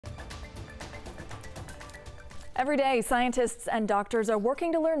Every day, scientists and doctors are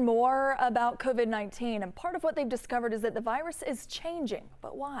working to learn more about COVID-19, and part of what they've discovered is that the virus is changing.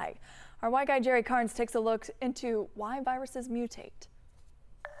 But why? Our white guy Jerry Carnes takes a look into why viruses mutate.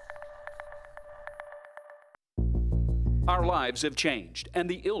 Our lives have changed, and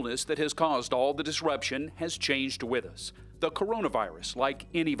the illness that has caused all the disruption has changed with us. The coronavirus, like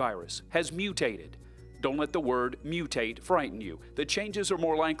any virus, has mutated. Don't let the word mutate frighten you. The changes are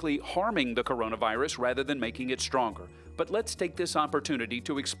more likely harming the coronavirus rather than making it stronger. But let's take this opportunity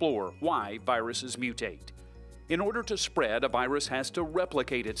to explore why viruses mutate. In order to spread, a virus has to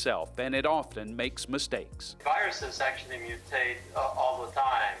replicate itself, and it often makes mistakes. Viruses actually mutate all the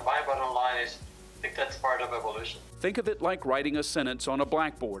time. My bottom line is, I think that's part of evolution. Think of it like writing a sentence on a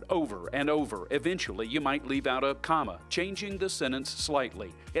blackboard over and over. Eventually, you might leave out a comma, changing the sentence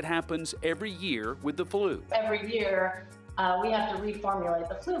slightly. It happens every year with the flu. Every year, we have to reformulate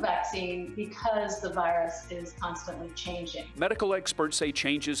the flu vaccine because the virus is constantly changing. Medical experts say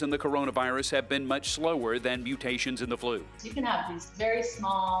changes in the coronavirus have been much slower than mutations in the flu. You can have these very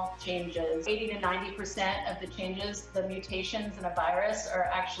small changes. 80 to 90% of the changes, the mutations in a virus, are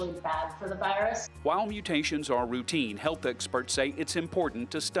actually bad for the virus. While mutations are routine, health experts say it's important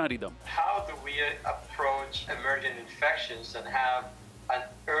to study them. How do we approach emergent infections and have an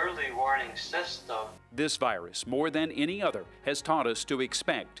early warning system? This virus, more than any other, has taught us to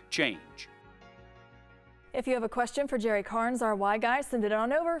expect change. If you have a question for Jerry Carnes, our Y Guy, send it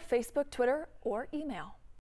on over Facebook, Twitter, or email.